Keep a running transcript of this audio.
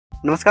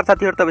नमस्कार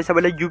साथीहरु, तपाई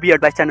सबैलाई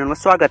UvAdvice च्यानलमा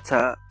स्वागत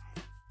छ।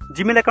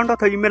 जीमेल अकाउन्ट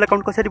अथवा इमेल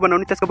अकाउन्ट कसरी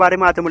बनाउने त्यसको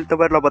बारेमा आज मैले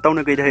तपाईहरुलाई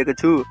बताउन गइरहेको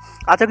छु।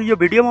 आजको यो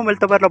भिडियोमा मैले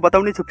तपाईहरुलाई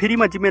बताउने छु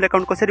फ्रीमा जीमेल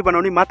अकाउन्ट कसरी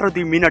बनाउने मात्र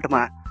 2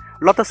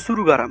 मिनेटमा। ल त सुरु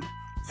गरौँ।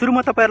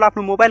 सुरुमा तपाईहरुले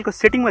आफ्नो मोबाइलको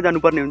सेटिङमा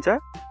जानुपर्ने हुन्छ।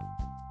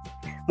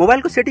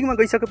 मोबाइलको सेटिङमा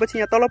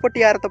गइसकेपछि यहाँ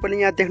तलपट्टि आएर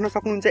तपाईले यहाँ देख्न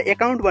सक्नुहुन्छ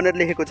अकाउन्ट भनेर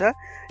लेखेको छ।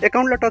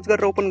 अकाउन्टलाई टच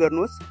गरेर ओपन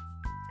गर्नुहोस्।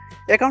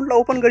 अकाउन्टलाई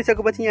ओपन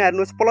गरिसकेपछि यहाँ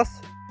हेर्नुहोस् प्लस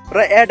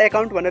र एड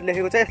अकाउन्ट भनेर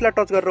लेखेको छ। यसलाई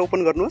टच गरेर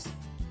ओपन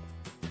गर्नुहोस्।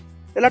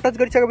 यसलाई टच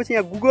गरिसकेपछि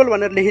यहाँ गुगल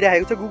भनेर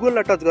लेखिरहेको छ।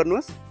 गुगललाई टच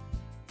गर्नुहोस्।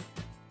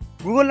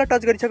 गुगललाई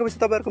टच गरिसकेपछि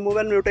तपाईहरुको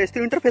मोबाइलमा एउटा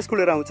यस्तो इन्टरफेस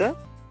खुलेर आउँछ।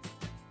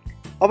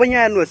 अब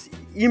यहाँ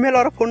हेर्नुहोस् इमेल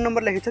र फोन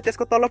नम्बर लेखेको छ।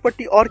 त्यसको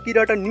तलपट्टि or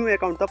create a new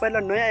account,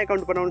 तपाईलाई नयाँ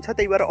अकाउन्ट बनाउनु छ,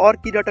 त्यही भएर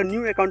or create a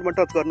new अकाउन्टमा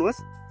touch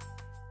गर्नुहोस्।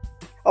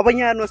 अब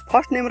यहाँ हेर्नुहोस्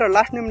फर्स्ट नेम र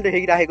लास्ट नेम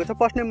लेखिरहेको छ।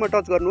 फर्स्ट नेममा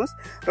टच गर्नुहोस्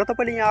र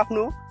तपाईले यहाँ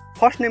आफ्नो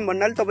फर्स्ट नेम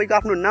भन्नाले तपाईको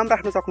आफ्नो नाम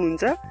राख्न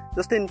सक्नुहुन्छ।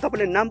 जस्तै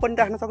तपाईले नाम पनि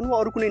राख्न सक्नुहुन्छ,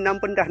 अरु कुनै नाम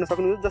पनि राख्न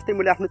सक्नुहुन्छ। जस्तै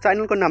मैले आफ्नो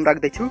च्यानलको नाम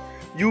राख्दै छु,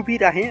 युभी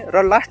राखे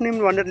र लास्ट नेम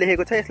भनेर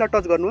लेखेको छ। यसलाई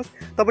टच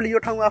गर्नुहोस्। तपाईले यो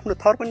ठाउँमा आफ्नो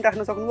थर पनि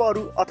राख्न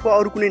सक्नुभयो, अथवा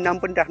अरु कुनै नाम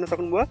पनि राख्न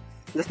सक्नुभयो।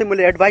 जस्तै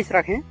मैले एडभाइस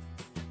राखे।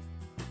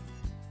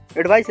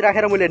 एडभाइस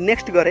राखेर मैले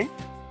नेक्स्ट गरे।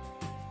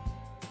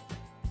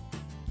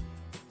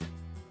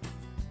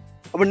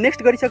 अब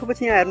नेक्स्ट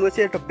गरिसकेपछि यहाँ हेर्नुहोस्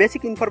एउटा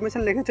बेसिक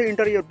इन्फर्मेसन लेखेको छ।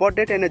 Enter your birth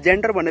date and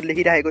gender भनेर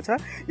लेखिरहेको छ।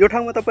 यो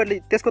ठाउँमा तपाईले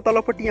त्यसको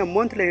तलपट्टि यहाँ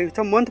मन्थ लेखेको छ।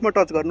 मन्थमा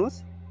टच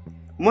गर्नुहोस्।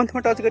 मन्थमा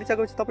टच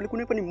गरिसकेपछि तपाईले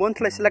कुनै पनि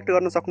मन्थलाई सिलेक्ट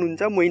गर्न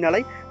सक्नुहुन्छ।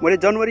 महिनालाई मैले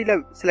जनवरीलाई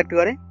सिलेक्ट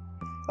गरे।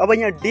 अब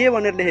यहाँ डे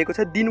भनेर लेखेको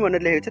छ, दिन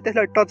भनेर लेखेको छ।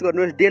 त्यसलाई टच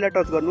गर्नुहोस्। डेलाई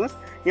टच गर्नुहोस्।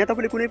 यहाँ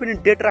तपाईले कुनै पनि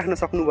डेट राख्न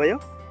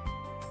सक्नुभयो।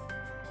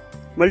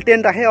 मैले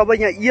 10 राखे। अब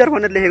यहाँ इयर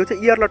भनेर लेखेको छ।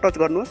 इयरलाई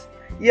टच गर्नुहोस्।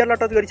 इयरलाई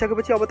टच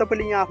गरिसकेपछि अब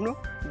तपाईले यहाँ आफ्नो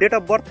डेट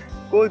अफ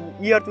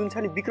बर्थको इयर जुन छ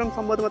नि विक्रम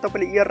सम्वतमा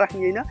तपाईले इयर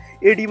राख्ने हैन,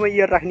 एडीमा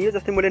इयर राख्ने हो।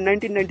 जस्तै मैले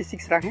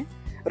 1996 राखे।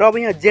 र अब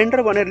यहाँ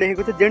जेन्डर भनेर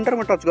लेखेको छ।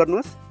 जेन्डरमा टच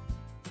गर्नुहोस्।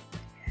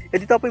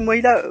 यदि तपाई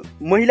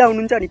महिला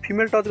हुनुहुन्छ अनि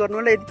फिमेल टच गर्नु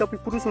होला। यदि तपाई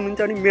पुरुष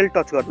हुनुहुन्छ अनि मेल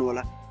टच गर्नु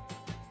होला।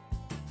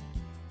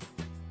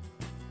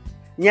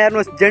 यहाँ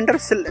हेर्नुहोस्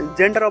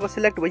जेन्डर अब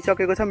सिलेक्ट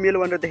भइसकेको छ। मेल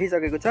भनेर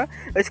देखिसकेको छ।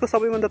 यसको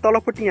सबैभन्दा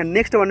तलपट्टि यहाँ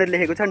नेक्स्ट भनेर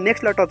लेखेको छ।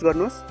 नेक्स्टलाई टच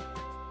गर्नुहोस्।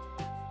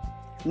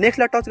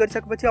 नेक्स्टलाई टच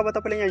गरिसकेपछि अब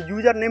तपाईले यहाँ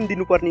युजर नेम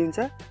दिनुपर्ने हुन्छ।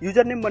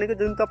 युजर नेम भनेको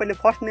जुन तपाईले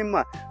फर्स्ट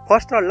नेममा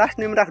फर्स्ट र लास्ट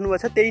नेम राख्नुभएको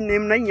छ त्यही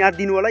नेम नै यहाँ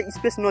दिनु होला,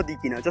 स्पेस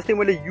नदिकिन। जस्तै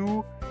मैले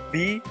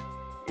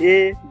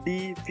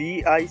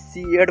UvAdvice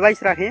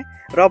एडभाइस राखे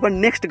र अब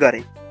नेक्स्ट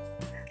गरे।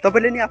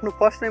 तपाईले नि आफ्नो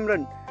फर्स्ट नेम र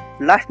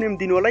लास्ट नेम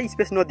दिनु होला,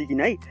 स्पेस नदिकिन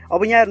है।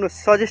 अब यहाँ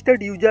हेर्नुहोस्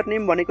सजेस्टेड युजर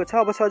नेम भनेको छ।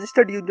 अब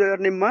सजेस्टेड युजर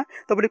नेममा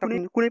तपाईले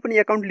कुनै पनि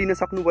अकाउन्ट लिन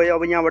सक्नुभयो।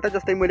 अब यहाँबाट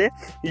जस्तै मैले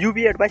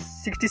UvAdvice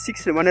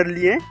 66 भनेर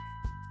लिए।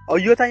 अब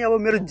यो चाहिँ अब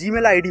मेरो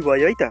जीमेल आइडी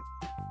भयो है त।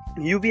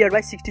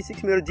 UvAdvice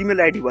 66 मेरो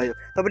जीमेल आइडी भयो।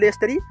 तपाईले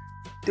यसरी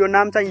त्यो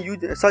नाम चाहिँ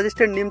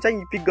सजेस्टेड नेम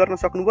चाहिँ पिक गर्न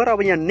सक्नुभयो। र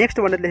अब यहाँ नेक्स्ट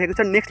भनेर लेखेको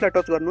छ। नेक्स्टलाई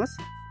टच गर्नुहोस्।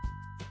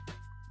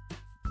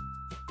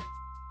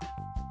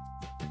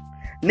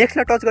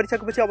 नेक्स्टलाई टच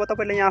गरिसकेपछि अब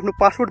तपाईले यहाँ आफ्नो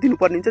पासवर्ड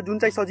दिनुपर्ने हुन्छ।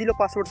 जुन चाहिँ सजिलो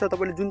पासवर्ड छ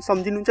तपाईले जुन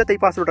सम्झिनुहुन्छ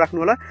त्यही पासवर्ड राख्नु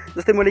होला।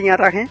 जस्तै मैले यहाँ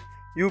राखे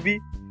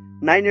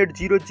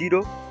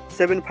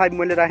UV980075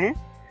 मैले राखे।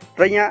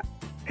 र यहाँ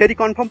फेरि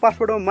कन्फर्म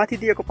पासवर्डमा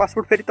माथि दिएको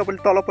पासवर्ड फेरि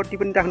तपाईले तलपट्टि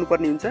पनि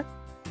राख्नुपर्ने हुन्छ।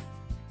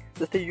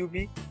 जस्तै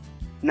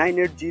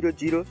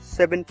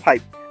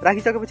UV980075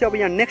 राखिसकेपछि अब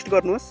यहाँ नेक्स्ट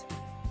गर्नुहोस्।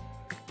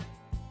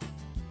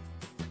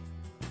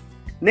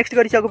 नेक्स्ट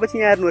गरिसकेपछि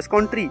यहाँ हेर्नुहोस्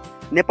कन्ट्री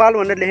नेपाल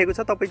भनेर लेखेको छ।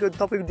 तपाईको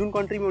जुन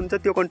कन्ट्रीमा हुनुहुन्छ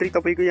त्यो कन्ट्री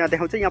तपाईको यहाँ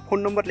देखाउँछ। यहाँ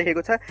फोन नम्बर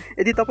लेखेको छ।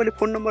 यदि तपाईले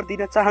फोन नम्बर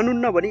दिन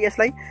चाहनुहुन्न भने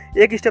यसलाई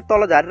एक स्टेप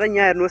तल झारेर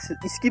यहाँ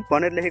हेर्नुहोस् स्किप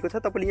भनेर लेखेको छ।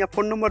 तपाईले यहाँ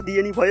फोन नम्बर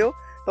दिए नि भयो।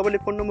 तपाईले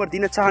फोन नम्बर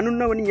दिन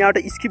चाहनुहुन्न भने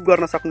यहाँबाट स्किप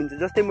गर्न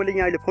सक्नुहुन्छ। जस्तै मैले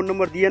यहाँ अहिले फोन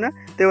नम्बर दिएन,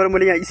 त्यही भएर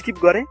मैले यहाँ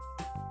स्किप गरे।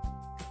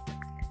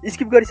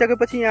 स्किप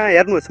गरिसकेपछि यहाँ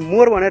हेर्नुहोस्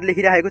मोर भनेर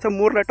लेखिरहेको छ।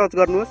 मोरलाई टच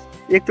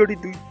गर्नुहोस्। एकचोटि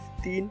 2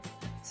 3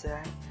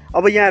 4।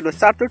 अब यहाँ हेर्नुहोस्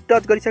 4 चोटि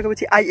टच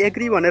गरिसकेपछि आई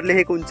एग्री भनेर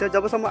लेखेको हुन्छ।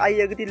 जबसम्म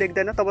आई एग्री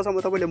लेख्दैन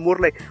तबसम्म तपाईले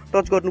मोरलाई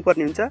टच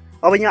गर्नुपर्ने हुन्छ।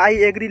 अब यहाँ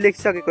आई एग्री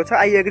लेखिसकेको छ।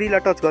 आई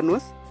एग्रीलाई टच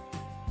गर्नुहोस्।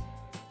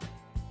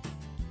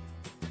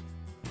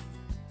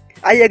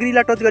 आई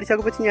एग्रीलाई टच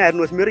गरिसकेपछि यहाँ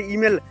हेर्नुहोस्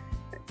मेरो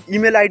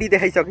इमेल आइडी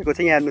देखाइसकेको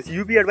छ। यहाँ हेर्नुहोस्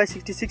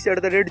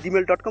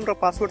UvAdvice66@gmail.com र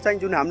पासवर्ड चाहिँ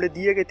जुन हामीले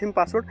दिएकै थियौँ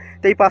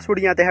पासवर्ड त्यही पासवर्ड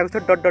यहाँ देखाएको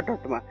छ डट।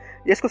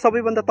 यसको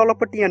सबैभन्दा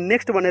तलपट्टि यहाँ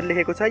नेक्स्ट भनेर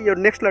लेखेको छ। यो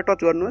नेक्स्टलाई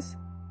टच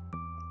गर्नुहोस्।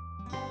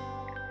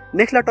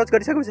 नेक्स्टलाई टच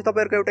गरिसकेपछि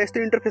तपाईहरुको एउटा यस्तो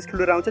इन्टरफेस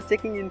खुलेर आउँछ।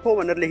 चेकिङ इन्फो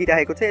भनेर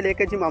लेखिरहेको छ। यसले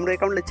एकैछिन हाम्रो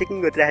अकाउन्टलाई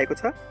चेकिङ गरिरहेको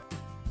छ।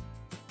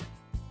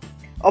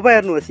 अब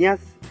हेर्नुहोस् यहाँ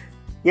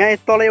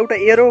तल एउटा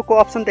एरोको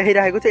अप्सन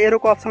देखाइरहेको छ।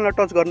 एरोको अप्सनलाई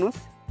टच गर्नुहोस्।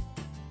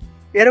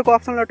 एरोको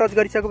अप्सनलाई टच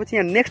गरिसकेपछि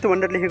यहाँ नेक्स्ट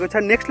भनेर लेखेको छ।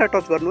 नेक्स्टलाई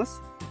टच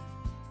गर्नुहोस्।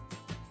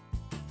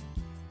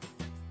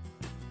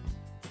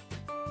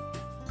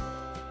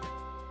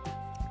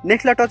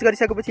 नेक्स्टलाई टच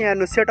गरिसकेपछि यहाँ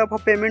हेर्नुहोस् set up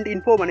of payment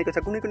info भनेको छ।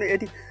 कुनै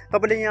यदि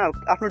तपाईले यहाँ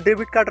आफ्नो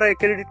डेबिट कार्ड र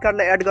क्रेडिट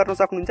कार्डलाई एड गर्न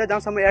सक्नुहुन्छ।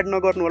 जहाँसम्म एड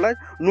नगर्नु होला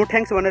नो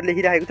थ्याङ्क्स भनेर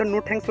लेखिरहेको छ। नो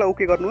थ्याङ्क्सलाई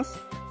ओके गर्नुहोस्।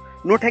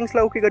 नो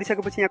थ्याङ्क्सलाई ओके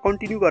गरिसकेपछि यहाँ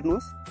कन्टिन्यू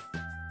गर्नुहोस्।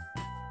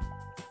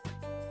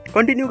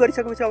 कन्टिन्यू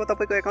गरिसकेपछि अब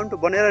तपाईको अकाउन्ट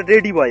बनेर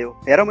रेडी भयो।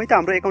 हेरौँ है त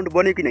हाम्रो अकाउन्ट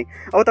बन्यो कि नै।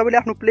 अब तपाईले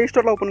आफ्नो प्ले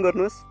स्टोरलाई ओपन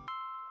गर्नुहोस्।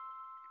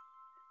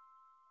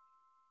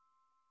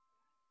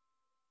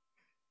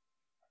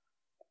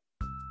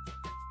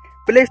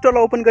 प्ले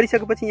स्टोरलाई ओपन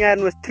गरिसकेपछि यहाँ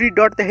हेर्नुहोस् 3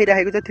 डट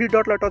देखाइरहेको छ 3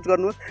 डटलाई टच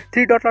गर्नुहोस्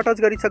 3 डटलाई टच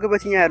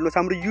गरिसकेपछि यहाँ हेर्नुहोस्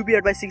हाम्रो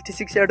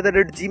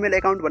UvAdvice66@gmail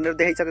अकाउन्ट भनेर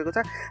देखाइसकेको छ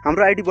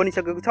हाम्रो आइडी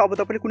बनिसकेको छ अब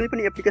तपाईले कुनै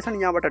पनि एप्लिकेसन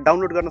यहाँबाट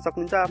डाउनलोड गर्न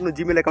सक्नुहुन्छ आफ्नो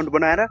जीमेल अकाउन्ट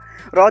बनाएर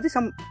र अझै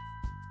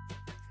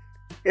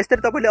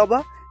यसरी तपाईले अब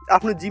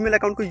आफ्नो जीमेल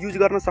अकाउन्टको युज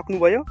गर्न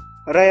सक्नुभयो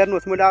र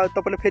हेर्नुहोस् मैले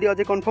तपाईलाई फेरि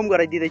अझै कन्फर्म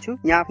गराइदिँदै छु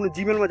यहाँ आफ्नो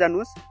जीमेलमा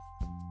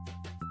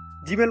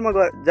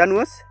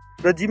जानुहोस्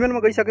र जीमेलमा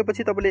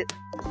गइसकेपछि तपाईले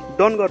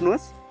डन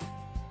गर्नुहोस्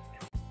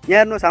यहाँ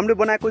हेर्नुहोस् हामीले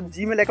बनाएको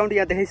जीमेल अकाउन्ट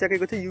यहाँ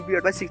देखाइसकेको छ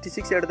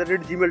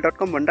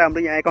UvAdvice66@gmail.com भनेर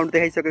हाम्रो यहाँ अकाउन्ट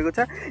देखाइसकेको छ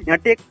यहाँ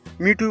take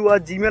me to a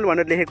Gmail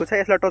भनेर लेखेको छ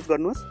यसलाई टच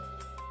गर्नुहोस्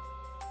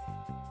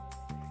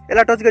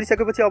यसलाई टच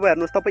गरिसकेपछि अब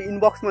हेर्नुहोस् तपाईँ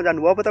इनबक्समा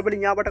जानुभयो अब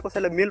तपाईँले यहाँबाट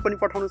कसैलाई मेल पनि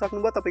पठाउन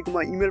सक्नुभयो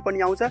तपाईँकोमा इमेल पनि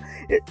आउँछ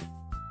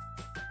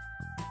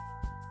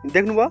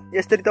देख्नुभयो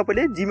यसरी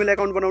तपाईँले जीमेल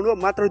अकाउन्ट बनाउनु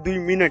मात्र 2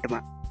 मिनेटमा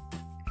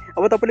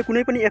अब तपाईँले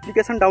कुनै पनि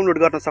एप्लिकेसन डाउनलोड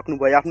गर्न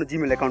सक्नुभयो आफ्नो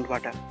जीमेल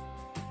अकाउन्टबाट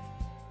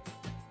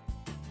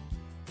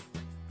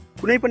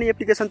कुनै पनि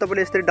एप्लिकेसन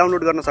तपाईले यसरी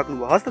डाउनलोड गर्न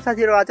सक्नुभयो हस्त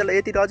साथीहरु आजलाई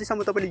यति र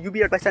अझैसम्म तपाईले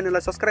UvAdvice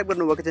च्यानललाई सब्स्क्राइब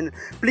गर्नुभएको छैन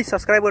प्लिज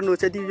सब्स्क्राइब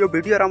गर्नुहोस् यदि यो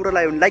भिडियो राम्रो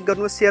लाग्यो भने लाइक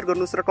गर्नुहोस् शेयर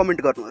गर्नुहोस् र कमेन्ट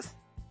गर्नुहोस्